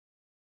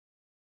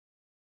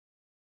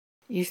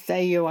You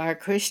say you are a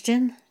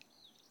Christian?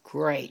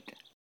 Great.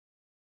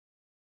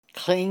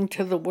 Cling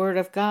to the Word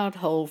of God.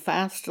 Hold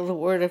fast to the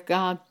Word of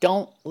God.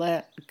 Don't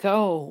let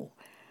go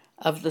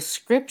of the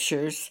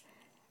Scriptures,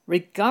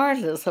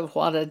 regardless of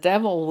what a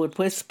devil would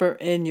whisper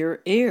in your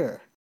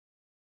ear.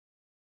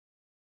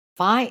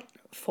 Fight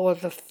for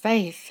the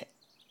faith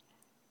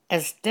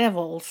as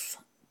devils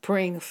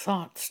bring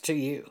thoughts to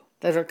you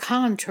that are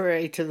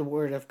contrary to the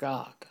Word of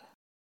God.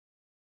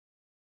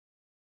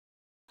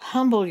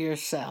 Humble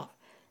yourself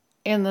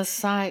in the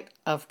sight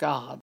of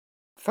God.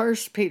 1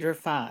 Peter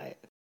 5.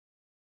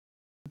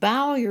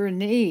 Bow your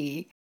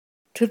knee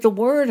to the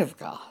Word of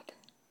God.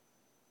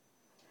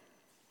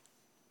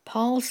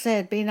 Paul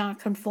said, be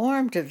not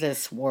conformed to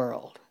this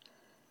world,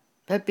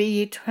 but be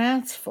ye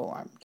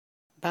transformed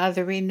by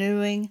the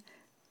renewing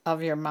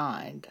of your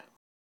mind,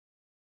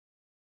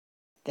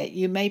 that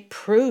you may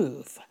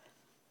prove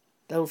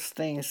those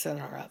things that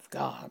are of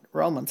God.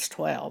 Romans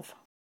 12.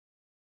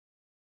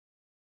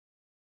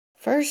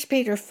 1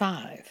 Peter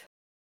 5.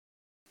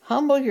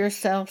 Humble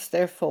yourselves,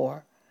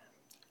 therefore,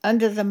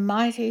 under the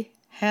mighty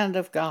hand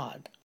of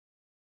God,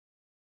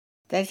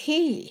 that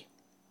he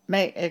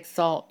may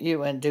exalt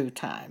you in due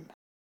time,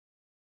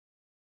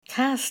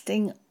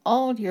 casting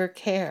all your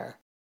care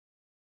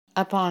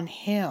upon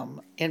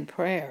him in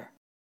prayer,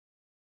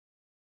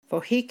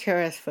 for he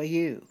careth for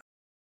you.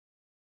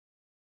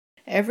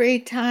 Every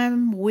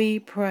time we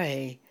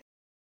pray,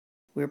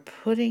 we're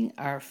putting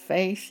our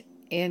faith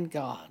in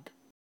God.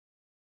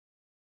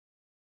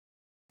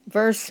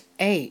 Verse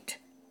 8,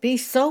 be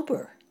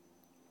sober.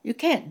 You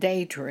can't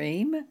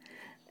daydream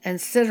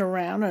and sit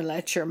around and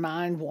let your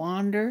mind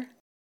wander.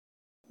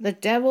 The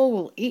devil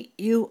will eat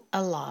you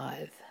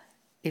alive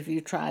if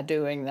you try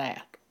doing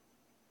that.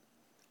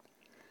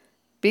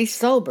 Be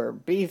sober,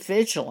 be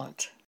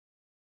vigilant,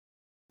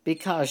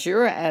 because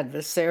your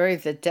adversary,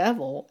 the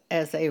devil,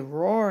 as a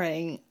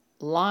roaring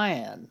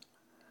lion,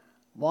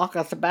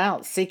 walketh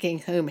about seeking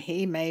whom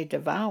he may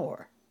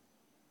devour.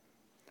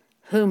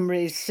 Whom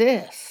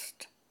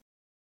resist.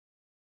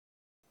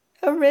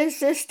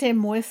 Resist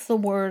him with the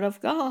word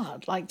of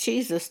God, like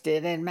Jesus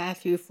did in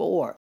Matthew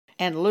 4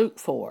 and Luke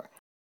 4.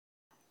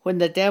 When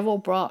the devil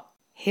brought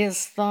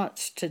his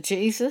thoughts to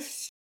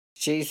Jesus,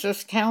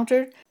 Jesus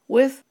countered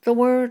with the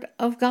word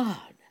of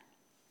God.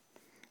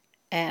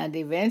 And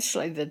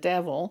eventually the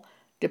devil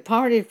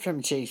departed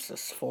from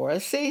Jesus for a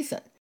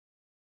season.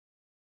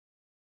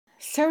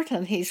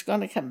 Certain he's going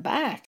to come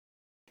back.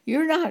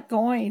 You're not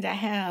going to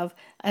have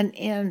an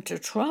end to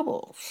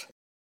troubles.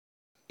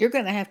 You're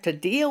going to have to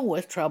deal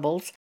with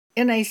troubles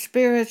in a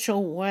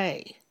spiritual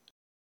way.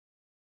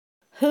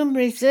 Whom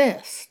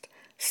resist,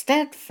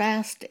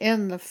 steadfast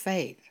in the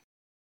faith,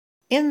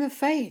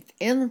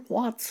 in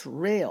what's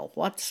real,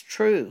 what's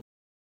true,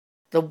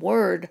 the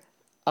Word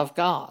of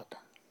God,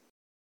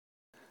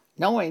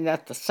 knowing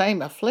that the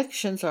same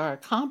afflictions are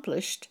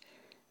accomplished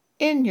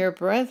in your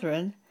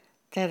brethren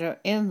that are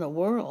in the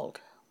world.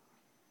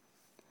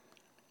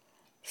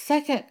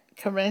 2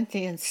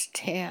 Corinthians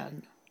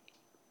 10.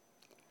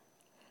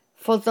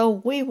 For though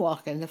we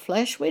walk in the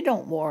flesh, we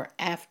don't war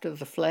after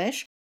the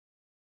flesh.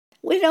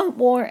 We don't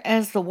war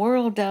as the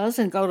world does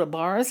and go to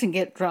bars and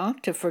get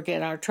drunk to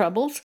forget our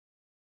troubles.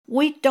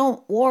 We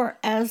don't war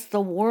as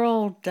the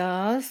world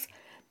does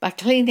by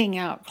cleaning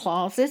out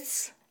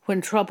closets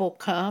when trouble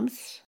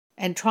comes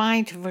and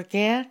trying to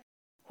forget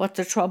what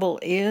the trouble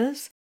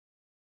is.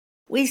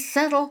 We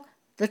settle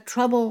the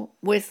trouble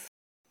with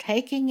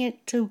taking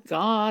it to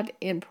God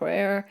in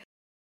prayer,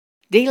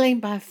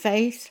 dealing by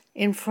faith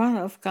in front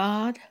of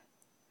God,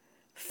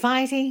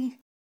 fighting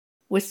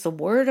with the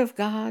Word of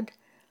God,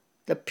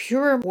 the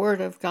pure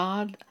Word of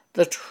God,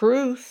 the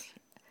truth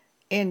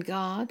in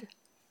God.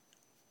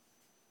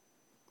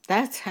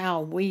 That's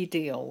how we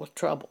deal with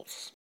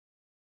troubles.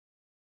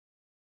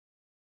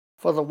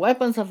 For the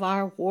weapons of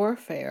our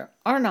warfare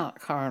are not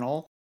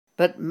carnal,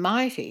 but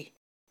mighty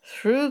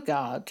through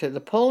God to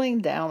the pulling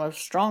down of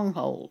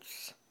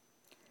strongholds.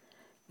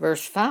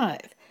 Verse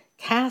 5,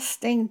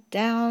 casting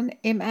down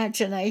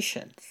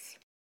imaginations.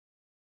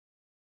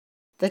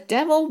 The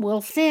devil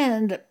will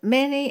send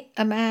many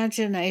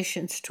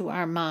imaginations to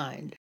our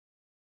mind.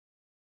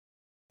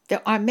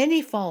 There are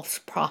many false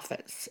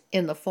prophets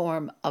in the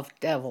form of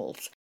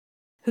devils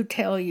who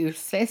tell you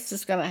this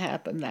is going to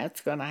happen,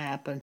 that's going to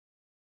happen.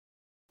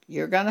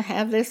 You're going to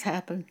have this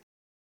happen.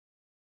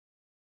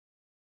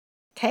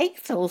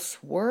 Take those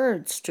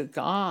words to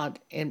God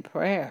in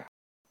prayer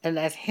and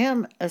let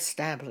Him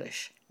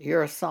establish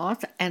your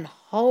thoughts and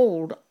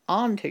hold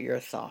on to your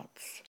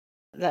thoughts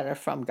that are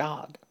from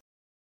God.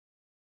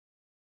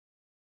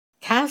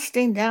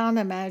 Casting down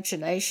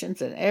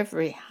imaginations and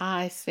every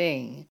high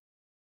thing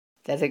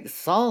that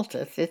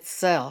exalteth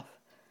itself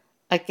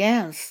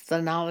against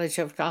the knowledge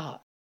of God,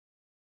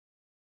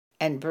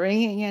 and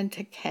bringing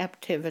into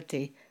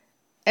captivity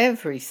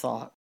every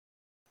thought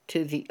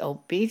to the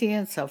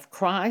obedience of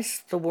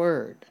Christ the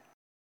Word.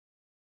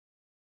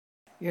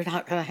 You're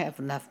not going to have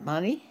enough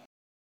money.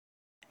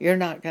 You're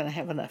not going to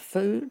have enough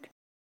food.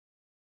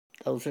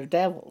 Those are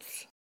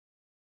devils.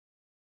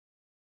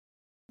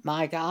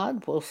 My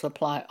God will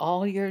supply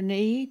all your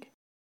need.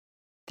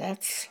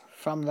 That's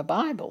from the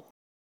Bible.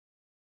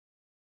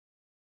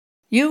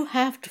 You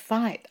have to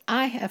fight.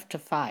 I have to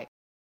fight.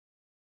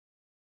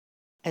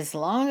 As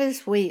long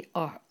as we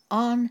are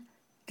on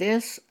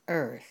this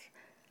earth,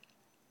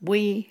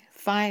 we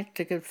fight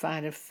the good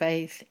fight of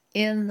faith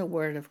in the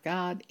Word of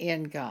God,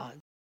 in God,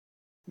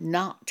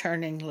 not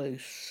turning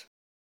loose.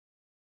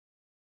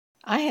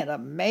 I had a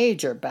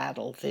major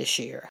battle this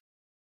year.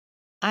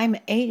 I'm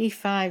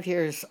 85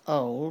 years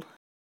old.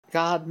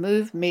 God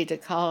moved me to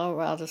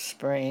Colorado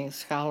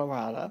Springs,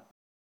 Colorado.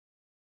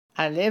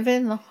 I live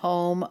in the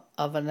home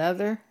of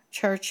another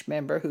church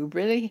member who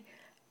really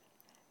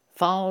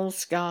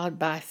follows God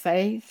by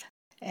faith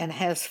and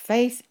has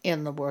faith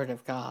in the Word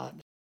of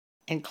God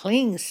and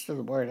clings to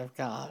the Word of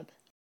God.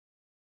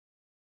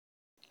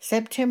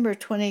 September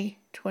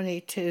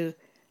 2022,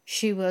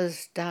 she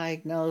was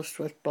diagnosed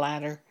with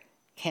bladder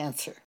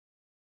cancer.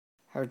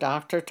 Her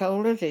doctor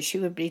told her that she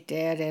would be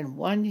dead in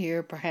 1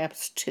 year,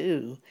 perhaps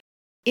 2,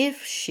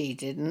 if she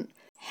didn't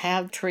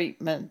have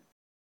treatment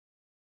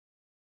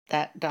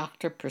that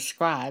doctor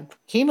prescribed,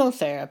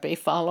 chemotherapy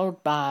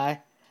followed by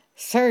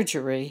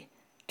surgery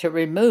to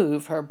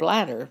remove her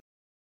bladder.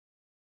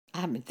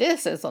 I mean,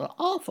 this is an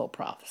awful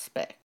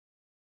prospect.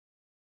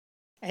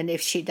 And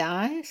if she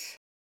dies,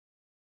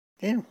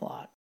 then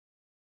what?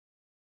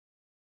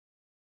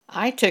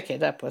 I took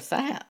it up with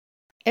that.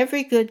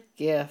 Every good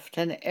gift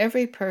and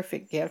every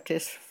perfect gift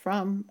is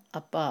from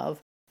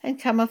above,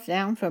 and cometh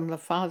down from the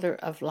Father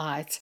of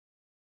lights,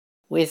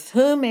 with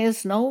whom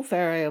is no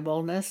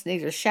variableness,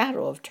 neither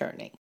shadow of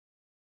turning.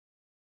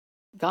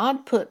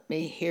 God put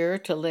me here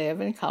to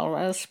live in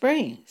Colorado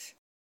Springs.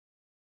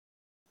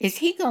 Is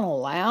He going to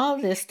allow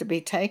this to be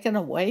taken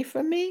away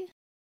from me?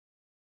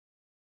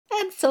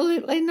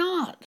 Absolutely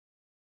not.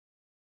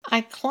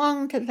 I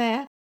clung to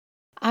that.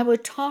 I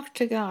would talk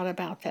to God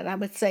about that. I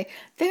would say,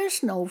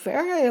 there's no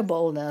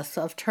variableness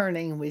of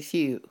turning with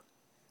you.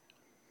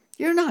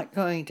 You're not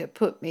going to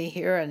put me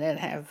here and then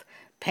have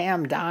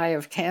Pam die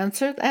of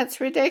cancer. That's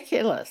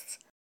ridiculous.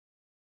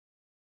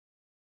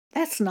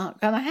 That's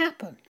not going to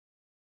happen.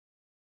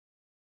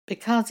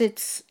 Because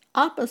it's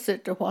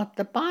opposite to what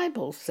the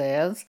Bible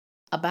says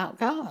about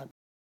God.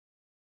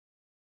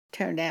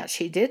 Turned out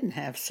she didn't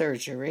have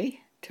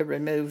surgery to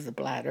remove the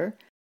bladder.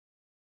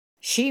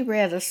 She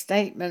read a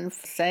statement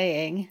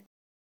saying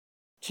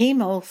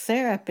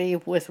chemotherapy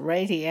with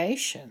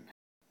radiation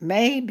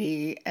may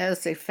be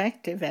as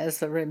effective as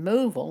the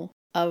removal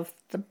of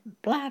the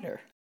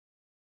bladder.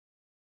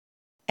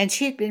 And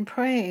she'd been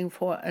praying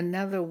for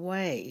another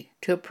way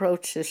to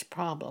approach this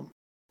problem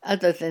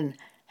other than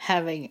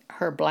having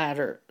her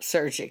bladder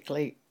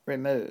surgically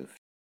removed.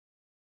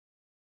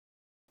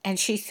 And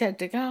she said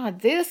to God,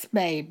 this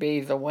may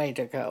be the way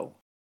to go.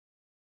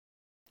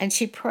 And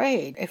she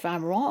prayed, if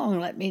I'm wrong,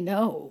 let me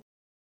know.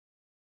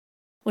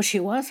 Well, she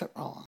wasn't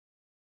wrong.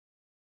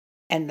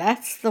 And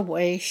that's the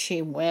way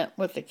she went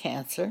with the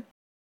cancer.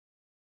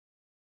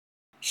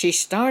 She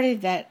started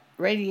that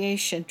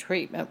radiation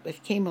treatment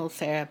with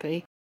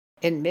chemotherapy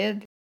in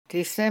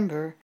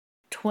mid-December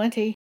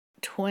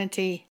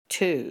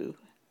 2022.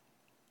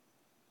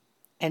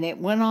 And it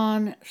went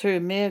on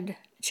through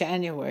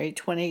mid-January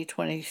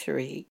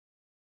 2023.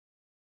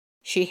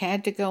 She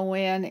had to go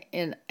in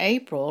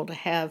April to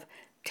have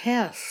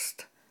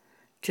tests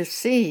to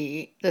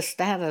see the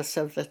status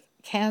of the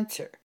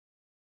cancer.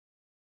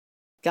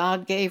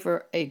 God gave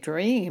her a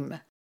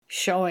dream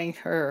showing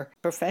her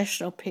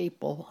professional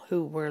people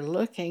who were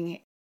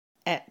looking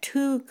at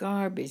 2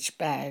 garbage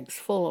bags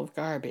full of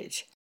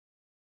garbage,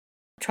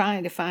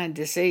 trying to find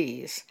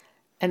disease,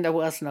 and there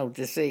was no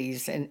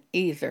disease in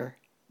either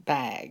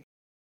bag.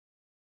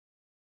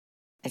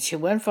 And she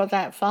went for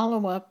that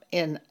follow-up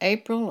in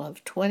April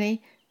of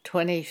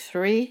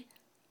 2023.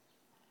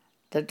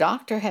 The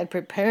doctor had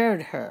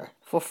prepared her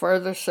for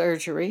further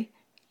surgery,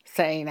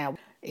 saying, now,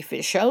 if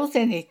it shows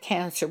any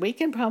cancer, we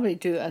can probably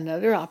do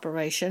another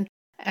operation,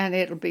 and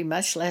it'll be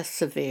much less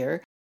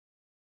severe.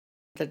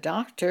 The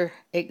doctor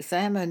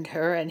examined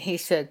her, and he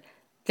said,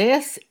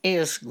 this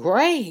is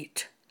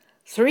great,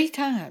 3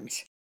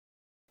 times.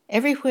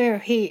 Everywhere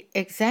he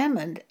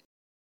examined,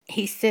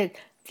 he said,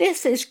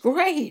 this is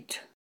great.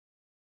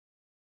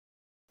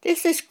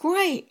 This is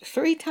great,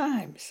 3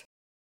 times.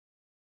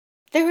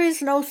 There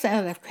is no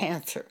sign of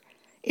cancer.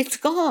 It's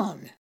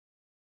gone.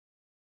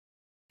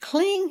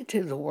 Cling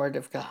to the Word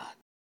of God.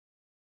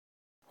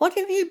 What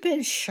have you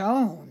been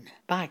shown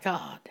by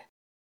God?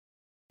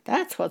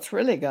 That's what's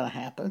really going to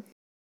happen.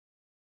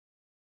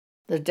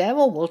 The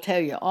devil will tell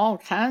you all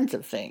kinds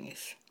of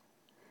things.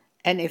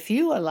 And if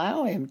you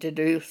allow him to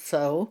do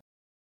so,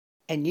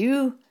 and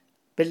you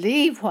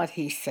believe what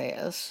he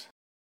says,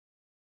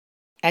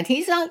 and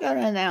he's not going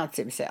to announce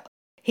himself.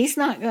 He's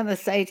not going to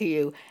say to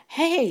you,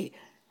 hey,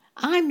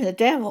 I'm the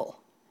devil.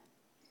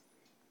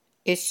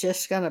 It's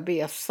just going to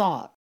be a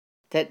thought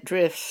that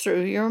drifts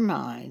through your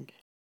mind.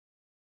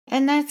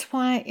 And that's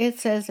why it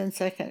says in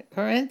 2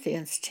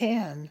 Corinthians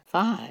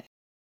 10:5,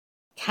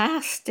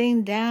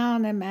 casting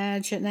down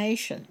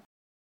imagination.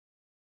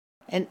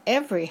 and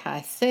every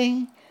high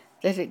thing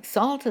that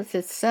exalteth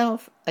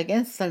itself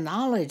against the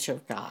knowledge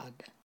of God.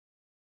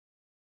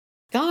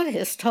 God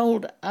has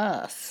told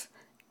us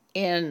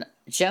in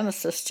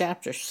Genesis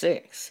chapter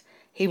 6,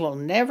 He will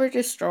never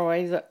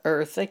destroy the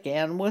earth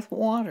again with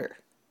water.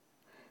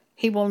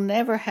 He will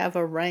never have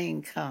a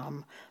rain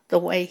come the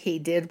way He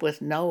did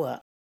with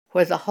Noah,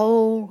 where the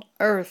whole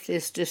earth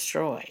is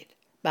destroyed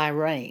by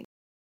rain.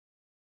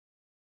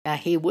 Now,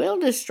 He will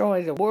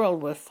destroy the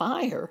world with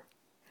fire.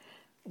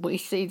 We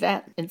see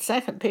that in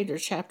 2 Peter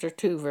chapter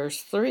 2,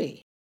 verse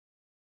 3.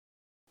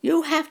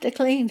 You have to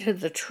cling to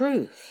the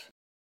truth.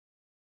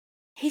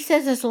 He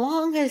says, as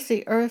long as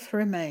the earth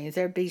remains,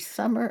 there be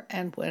summer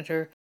and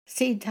winter,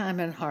 seed time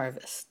and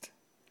harvest,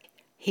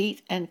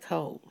 heat and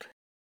cold.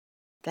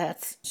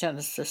 That's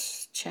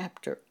Genesis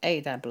chapter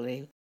 8, I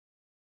believe.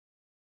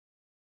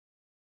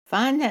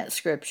 Find that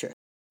scripture.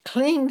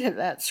 Cling to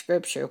that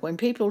scripture. When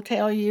people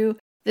tell you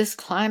this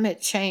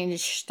climate change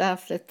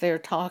stuff that they're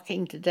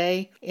talking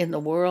today in the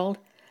world,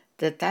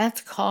 that's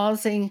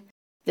causing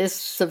this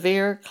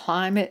severe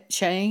climate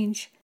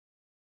change,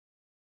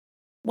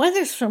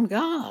 weather's from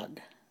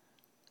God.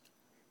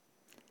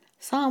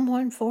 Psalm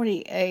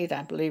 148,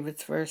 I believe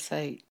it's verse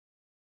 8.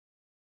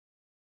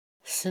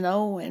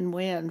 Snow and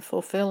wind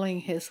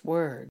fulfilling His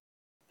word.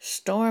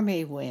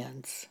 Stormy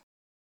winds.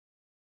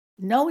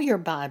 Know your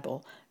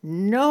Bible.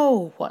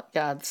 Know what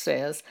God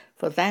says,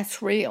 for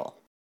that's real.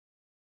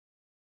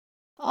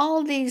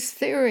 All these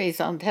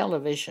theories on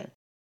television,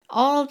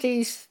 all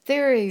these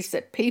theories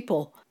that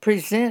people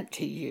present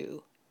to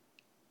you,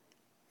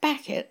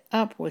 back it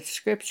up with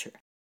Scripture.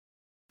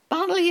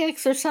 Bodily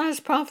exercise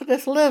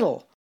profiteth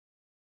little.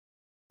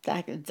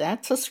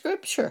 That's a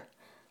Scripture.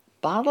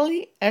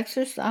 Bodily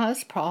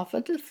exercise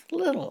profiteth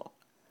little.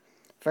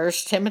 1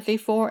 Timothy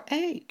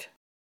 4:8.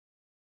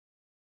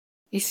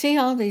 You see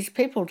all these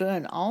people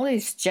doing all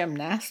these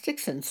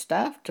gymnastics and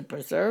stuff to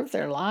preserve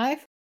their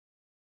life?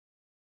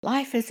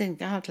 Life is in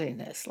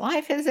godliness.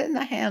 Life is in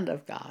the hand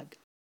of God.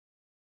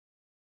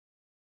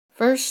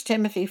 1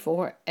 Timothy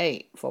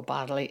 4:8. For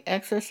bodily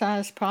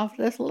exercise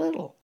profiteth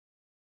little,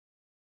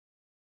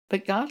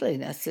 but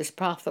godliness is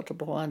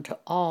profitable unto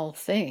all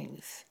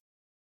things,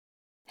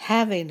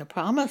 having the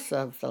promise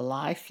of the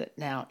life that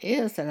now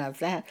is and of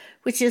that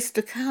which is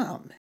to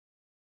come.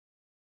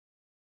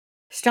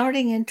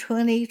 Starting in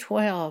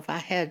 2012, I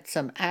had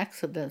some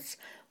accidents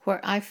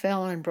where I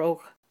fell and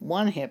broke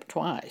one hip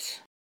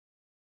twice.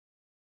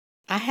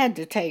 I had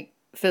to take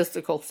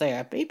physical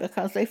therapy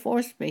because they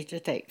forced me to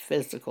take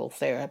physical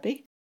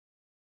therapy.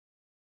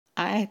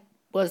 I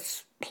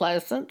was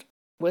pleasant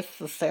with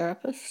the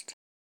therapist,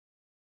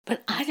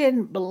 but I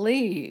didn't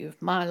believe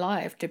my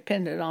life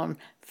depended on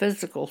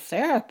physical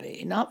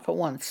therapy, not for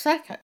 1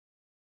 second.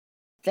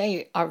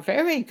 They are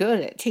very good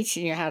at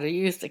teaching you how to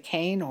use the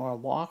cane or a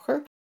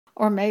walker,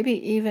 or maybe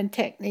even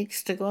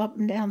techniques to go up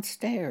and down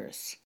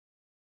stairs.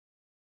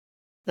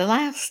 The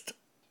last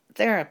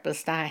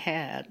therapist I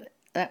had,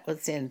 that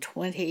was in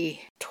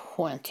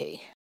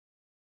 2020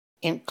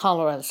 in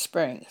Colorado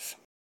Springs.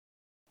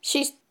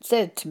 She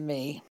said to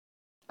me,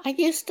 I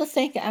used to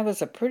think I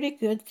was a pretty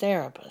good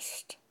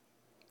therapist,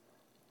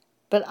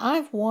 but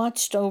I've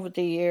watched over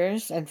the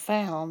years and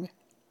found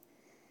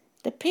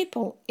that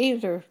people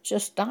either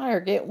just die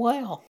or get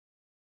well.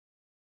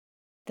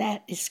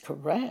 That is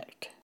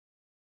correct.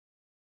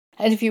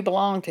 And if you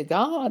belong to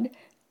God,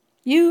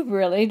 you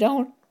really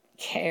don't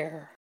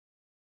care.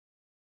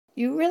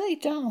 You really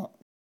don't.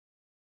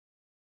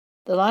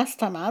 The last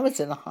time I was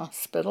in a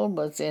hospital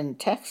was in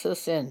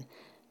Texas in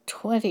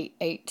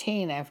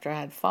 2018 after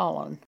I had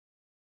fallen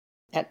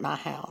at my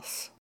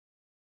house.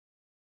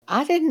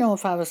 I didn't know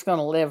if I was going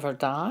to live or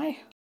die.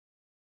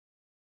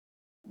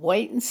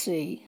 Wait and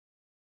see.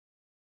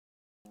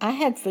 I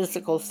had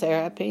physical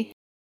therapy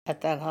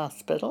at that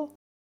hospital.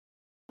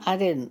 I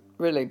didn't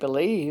really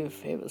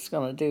believe it was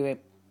going to do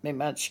me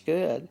much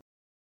good.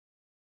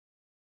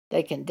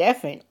 They can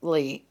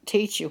definitely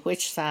teach you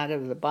which side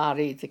of the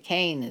body the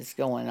cane is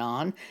going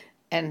on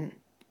and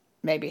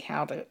maybe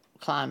how to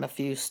climb a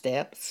few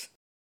steps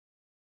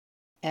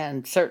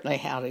and certainly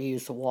how to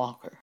use a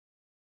walker.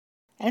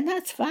 And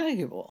that's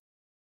valuable.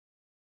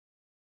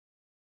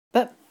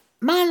 But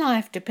my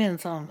life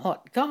depends on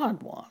what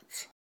God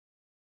wants.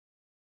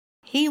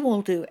 He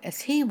will do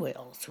as He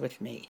wills with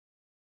me.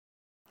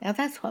 Now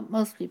that's what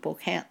most people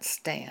can't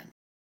stand.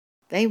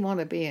 They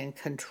want to be in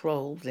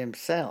control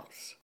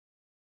themselves.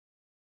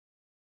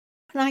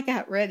 When I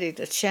got ready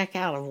to check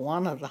out of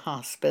one of the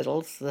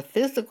hospitals, the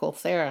physical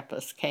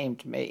therapist came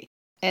to me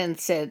and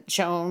said,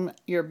 Joan,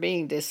 you're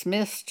being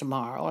dismissed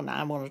tomorrow and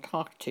I want to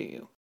talk to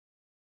you.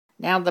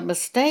 Now, the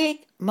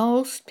mistake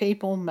most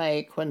people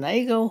make when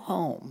they go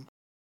home,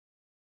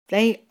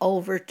 they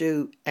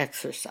overdo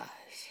exercise.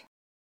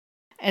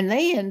 And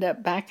they end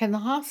up back in the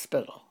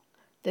hospital.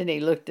 Then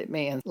he looked at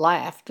me and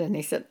laughed and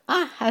he said,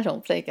 I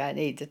don't think I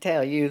need to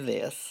tell you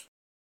this.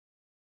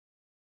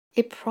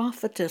 It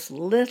profiteth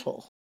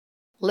little.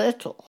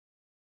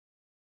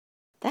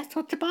 That's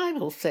what the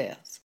Bible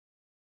says.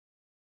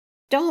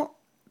 Don't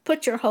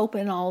put your hope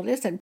in all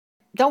this and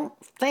Don't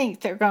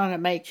think they're going to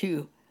make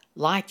you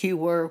like you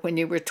were when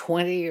you were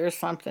 20 or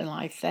something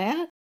like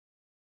that.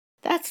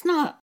 That's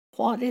not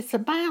what it's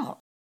about.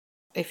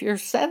 If you're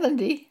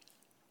 70,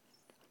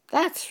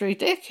 that's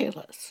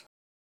ridiculous.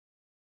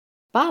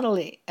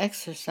 Bodily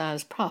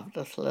exercise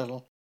profiteth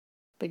little,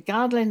 but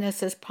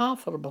godliness is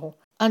profitable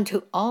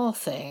unto all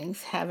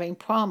things, having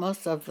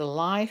promise of the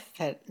life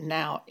that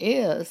now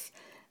is,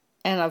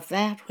 and of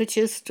that which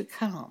is to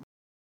come.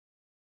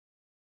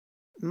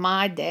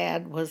 My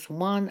dad was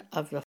one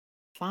of the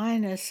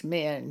finest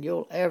men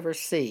you'll ever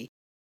see.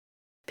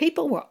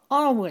 People were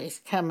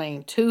always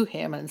coming to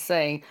him and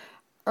saying,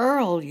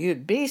 "Earl,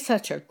 you'd be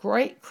such a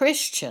great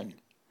Christian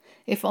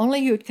if only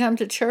you'd come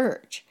to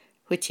church,"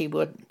 which he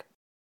wouldn't.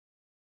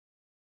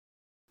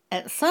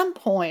 At some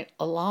point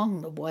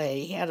along the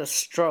way, he had a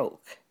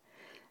stroke,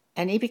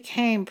 and he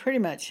became pretty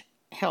much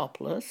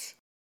helpless.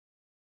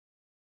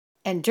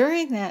 And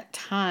during that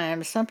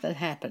time, something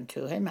happened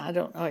to him. I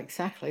don't know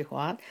exactly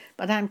what,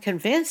 but I'm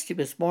convinced he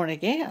was born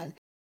again.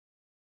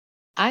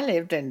 I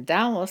lived in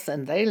Dallas,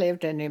 and they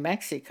lived in New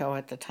Mexico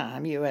at the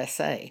time,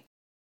 USA.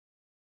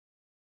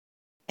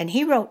 And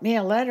he wrote me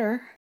a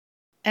letter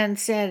and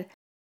said,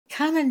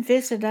 "Come and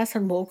visit us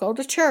and we'll go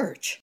to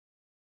church."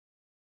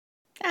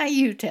 Now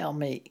you tell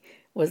me,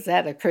 was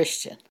that a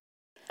Christian?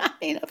 I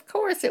mean, of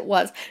course it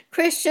was.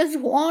 Christians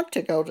want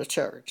to go to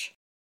church.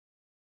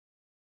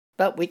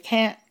 But we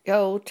can't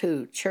go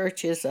to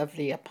churches of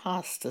the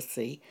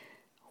apostasy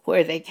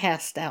where they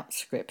cast out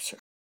Scripture.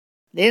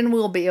 Then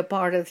we'll be a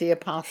part of the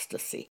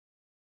apostasy.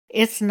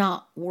 It's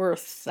not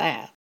worth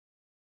that.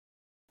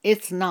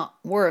 It's not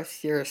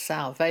worth your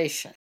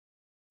salvation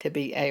to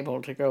be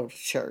able to go to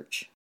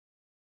church.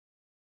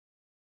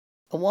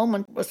 A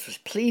woman was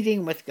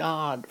pleading with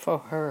God for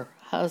her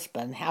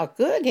husband, how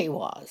good he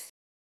was.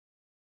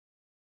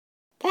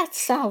 That's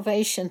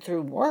salvation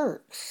through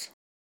works,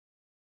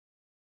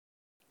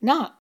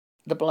 not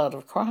the blood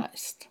of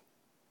Christ.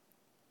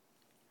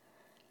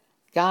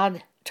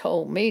 God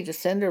told me to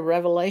send her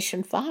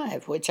Revelation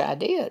 5, which I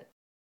did.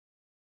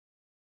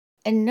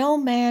 And no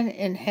man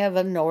in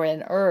heaven nor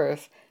in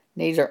earth,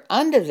 neither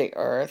under the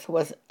earth,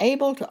 was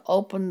able to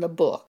open the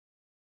book,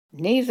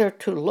 neither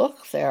to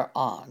look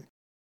thereon.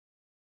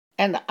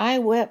 And I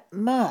wept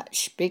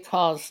much,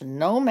 because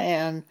no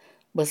man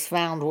was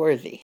found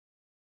worthy.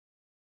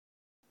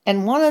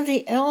 And one of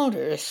the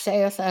elders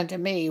saith unto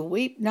me,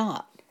 Weep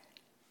not.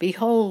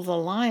 Behold, the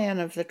Lion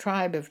of the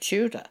tribe of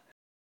Judah,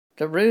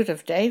 the root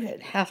of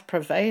David, hath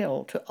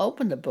prevailed to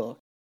open the book,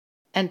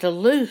 and to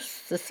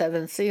loose the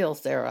 7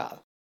 seals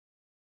thereof.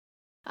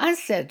 I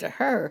said to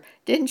her,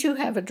 Didn't you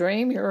have a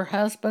dream your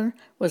husband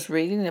was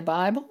reading the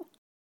Bible?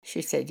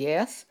 She said,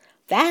 Yes.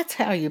 That's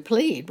how you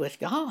plead with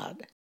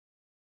God.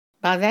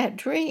 By that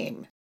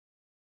dream.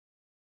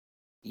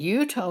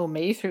 You told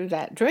me through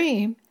that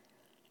dream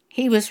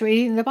he was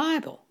reading the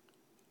Bible.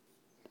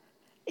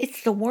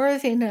 It's the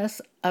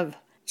worthiness of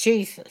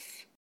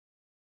Jesus.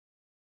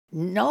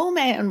 No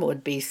man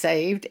would be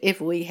saved if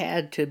we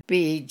had to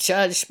be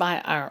judged by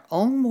our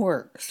own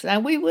works. Now,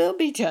 we will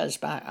be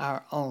judged by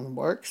our own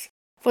works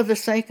for the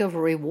sake of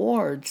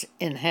rewards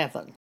in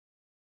heaven.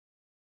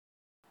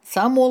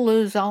 Some will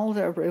lose all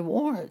their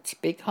rewards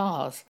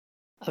because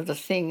of the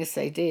things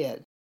they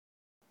did.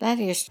 That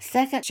is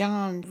 2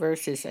 John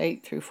verses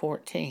 8 through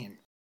 14.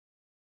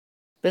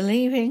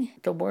 Believing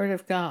the Word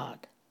of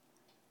God,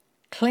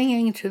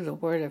 clinging to the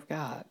Word of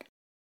God,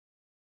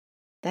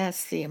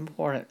 that's the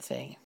important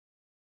thing.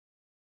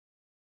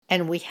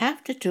 And we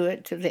have to do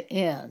it to the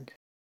end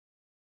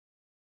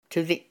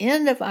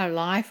of our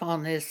life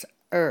on this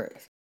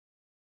earth.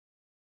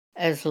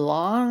 As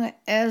long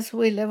as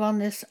we live on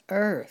this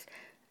earth,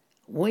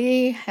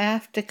 we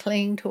have to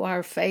cling to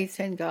our faith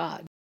in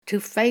God, to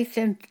faith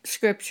in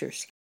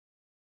Scriptures.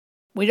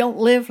 We don't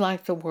live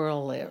like the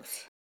world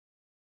lives.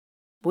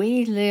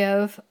 We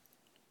live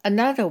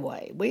another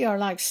way. We are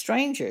like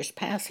strangers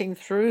passing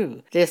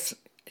through this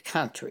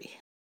country.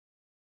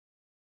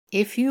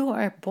 If you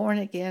are a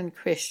born-again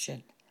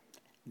Christian,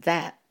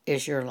 that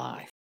is your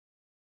life.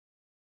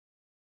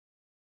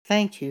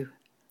 Thank you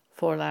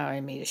for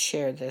allowing me to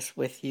share this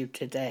with you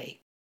today.